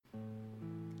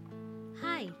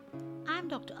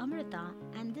Dr. Amrita,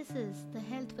 and this is the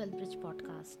Health Wellbridge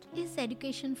podcast. Is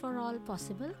education for all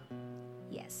possible?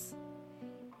 Yes.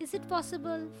 Is it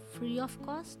possible free of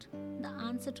cost? The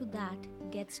answer to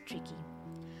that gets tricky.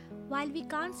 While we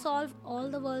can't solve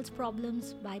all the world's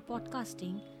problems by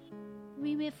podcasting,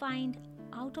 we may find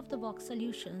out of the box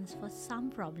solutions for some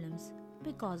problems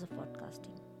because of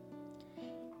podcasting.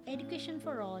 Education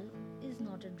for all is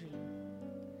not a dream.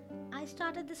 I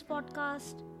started this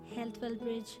podcast, Health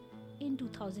Wellbridge, in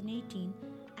 2018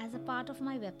 as a part of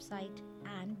my website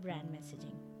and brand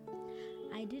messaging.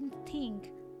 I didn't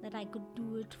think that I could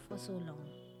do it for so long.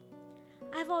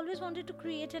 I've always wanted to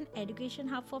create an education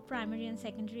hub for primary and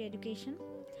secondary education,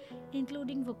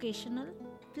 including vocational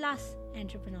plus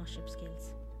entrepreneurship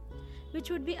skills, which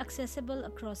would be accessible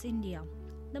across India.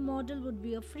 The model would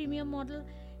be a freemium model,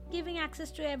 giving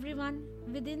access to everyone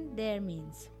within their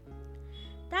means.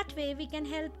 That way, we can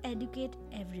help educate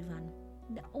everyone.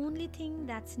 The only thing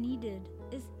that's needed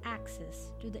is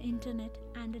access to the internet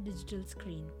and a digital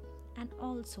screen, and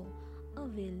also a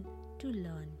will to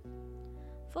learn.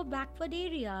 For backward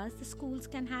areas, the schools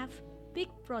can have big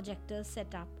projectors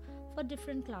set up for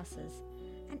different classes,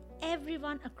 and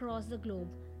everyone across the globe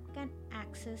can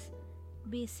access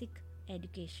basic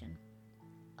education.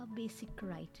 A basic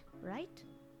right?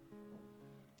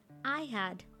 I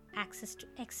had access to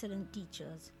excellent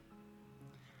teachers,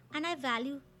 and I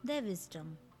value their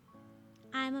wisdom.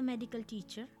 I am a medical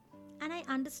teacher and I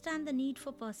understand the need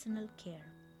for personal care.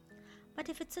 But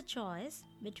if it's a choice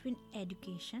between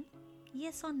education,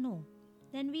 yes or no,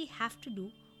 then we have to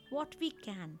do what we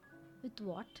can with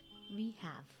what we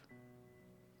have.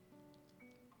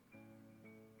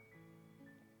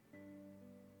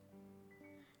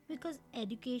 Because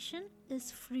education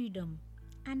is freedom,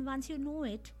 and once you know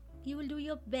it, you will do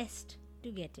your best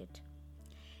to get it.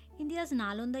 India's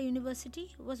Nalanda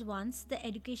University was once the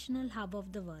educational hub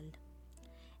of the world.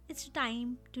 It's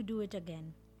time to do it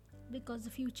again, because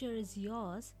the future is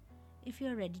yours if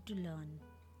you're ready to learn.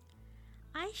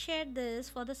 I shared this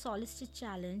for the Solstice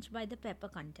Challenge by the Pepper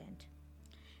Content.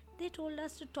 They told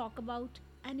us to talk about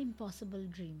an impossible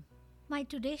dream. My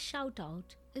today's shout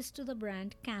out is to the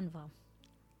brand Canva,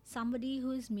 somebody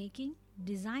who is making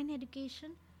design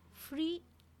education free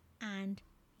and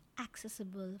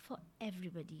accessible for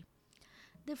everybody.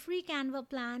 The free Canva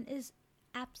plan is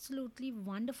absolutely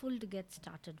wonderful to get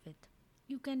started with.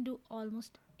 You can do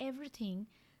almost everything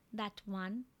that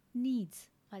one needs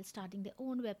while starting their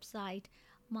own website,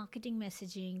 marketing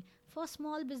messaging. For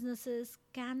small businesses,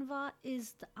 Canva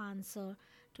is the answer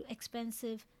to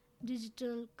expensive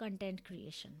digital content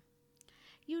creation.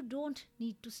 You don't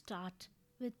need to start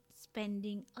with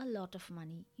spending a lot of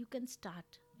money. You can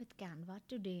start with Canva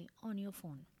today on your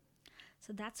phone.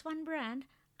 So that's one brand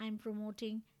I'm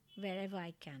promoting wherever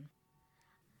I can.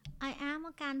 I am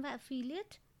a Canva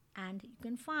affiliate, and you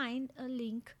can find a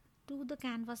link to the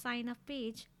Canva sign up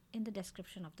page in the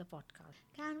description of the podcast.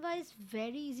 Canva is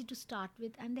very easy to start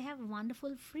with, and they have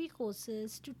wonderful free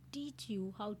courses to teach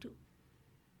you how to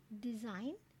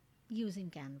design using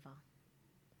Canva.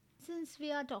 Since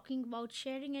we are talking about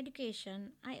sharing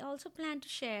education, I also plan to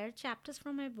share chapters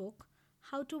from my book,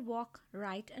 How to Walk,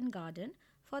 Write and Garden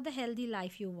for the Healthy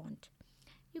Life You Want.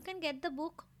 You can get the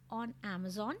book on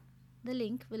Amazon. The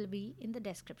link will be in the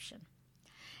description.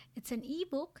 It's an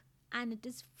ebook and it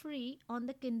is free on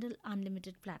the Kindle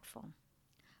Unlimited platform.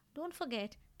 Don't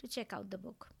forget to check out the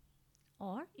book.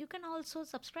 Or you can also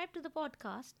subscribe to the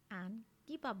podcast and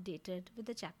keep updated with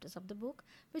the chapters of the book,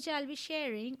 which I'll be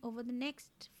sharing over the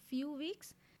next few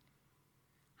weeks.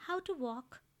 How to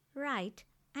Walk, Write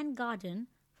and Garden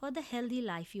for the Healthy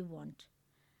Life You Want.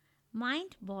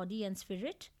 Mind, Body and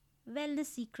Spirit, Wellness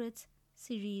Secrets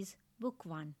Series Book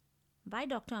 1 by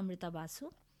Dr. Amrita Basu,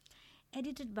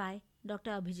 edited by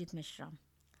Dr. Abhijit Mishra.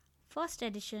 First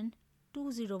edition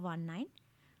 2019,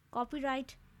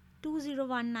 copyright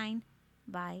 2019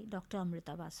 by Dr.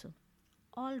 Amrita Basu.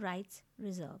 All rights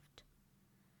reserved.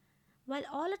 While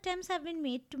all attempts have been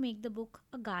made to make the book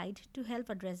a guide to help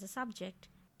address the subject,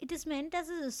 it is meant as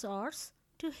a resource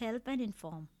to help and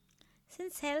inform.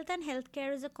 Since health and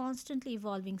healthcare is a constantly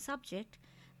evolving subject,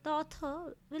 the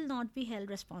author will not be held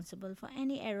responsible for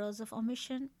any errors of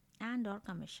omission and or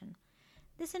commission.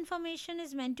 This information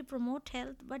is meant to promote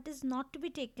health but is not to be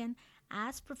taken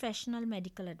as professional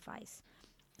medical advice.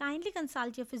 Kindly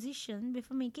consult your physician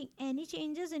before making any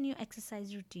changes in your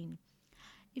exercise routine.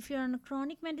 If you are on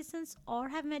chronic medicines or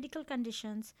have medical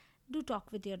conditions, do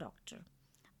talk with your doctor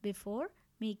before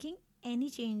making any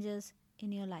changes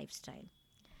in your lifestyle.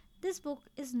 This book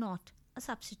is not a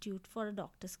substitute for a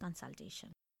doctor's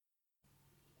consultation.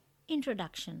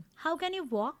 Introduction. How can you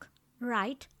walk,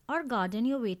 write, or garden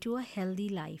your way to a healthy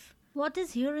life. What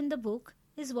is here in the book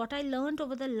is what I learned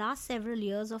over the last several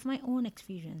years of my own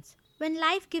experience. When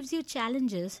life gives you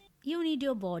challenges, you need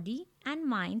your body and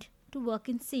mind to work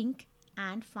in sync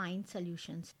and find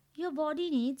solutions. Your body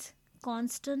needs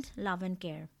constant love and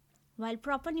care. While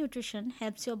proper nutrition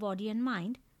helps your body and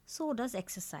mind, so does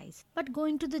exercise. But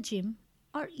going to the gym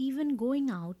or even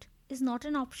going out is not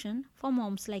an option for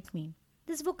moms like me.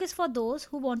 This book is for those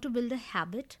who want to build a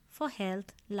habit for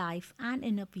health, life, and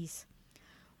inner peace.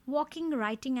 Walking,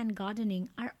 writing, and gardening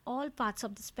are all parts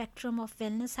of the spectrum of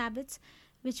wellness habits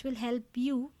which will help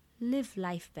you live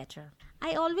life better.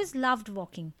 I always loved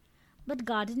walking, but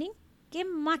gardening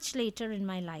came much later in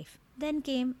my life. Then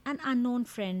came an unknown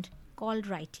friend called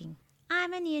writing. I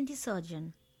am an ENT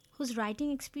surgeon whose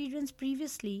writing experience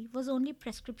previously was only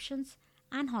prescriptions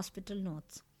and hospital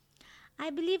notes. I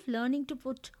believe learning to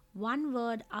put one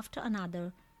word after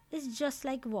another is just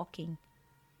like walking,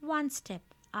 one step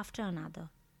after another.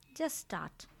 Just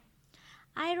start.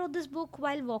 I wrote this book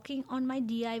while walking on my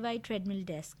DIY treadmill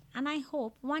desk, and I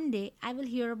hope one day I will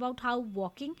hear about how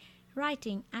walking,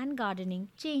 writing, and gardening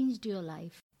changed your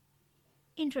life.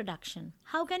 Introduction.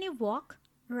 How can you walk,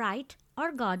 write,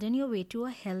 or garden your way to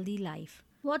a healthy life?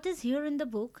 What is here in the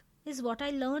book is what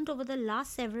I learned over the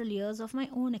last several years of my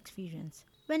own experience.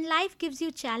 When life gives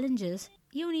you challenges,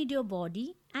 you need your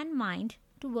body and mind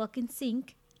to work in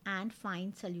sync and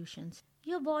find solutions.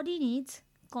 Your body needs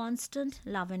constant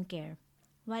love and care.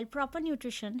 While proper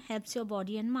nutrition helps your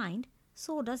body and mind,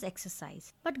 so does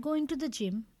exercise. But going to the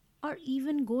gym or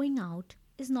even going out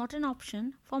is not an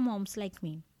option for moms like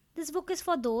me. This book is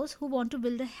for those who want to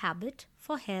build a habit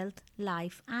for health,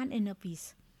 life, and inner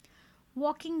peace.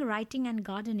 Walking, writing, and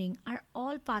gardening are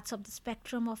all parts of the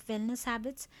spectrum of wellness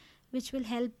habits which will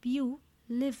help you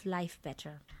live life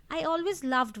better. I always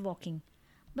loved walking,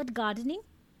 but gardening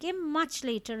came much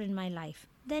later in my life.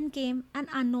 Then came an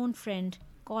unknown friend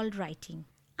called writing.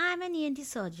 I am an ENT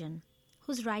surgeon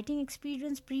whose writing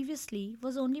experience previously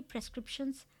was only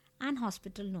prescriptions and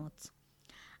hospital notes.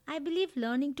 I believe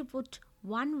learning to put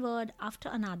one word after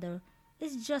another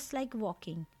is just like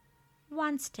walking,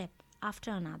 one step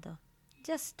after another.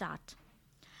 Just start.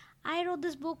 I wrote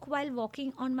this book while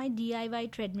walking on my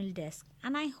DIY treadmill desk,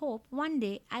 and I hope one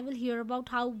day I will hear about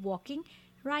how walking,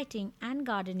 writing, and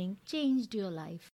gardening changed your life.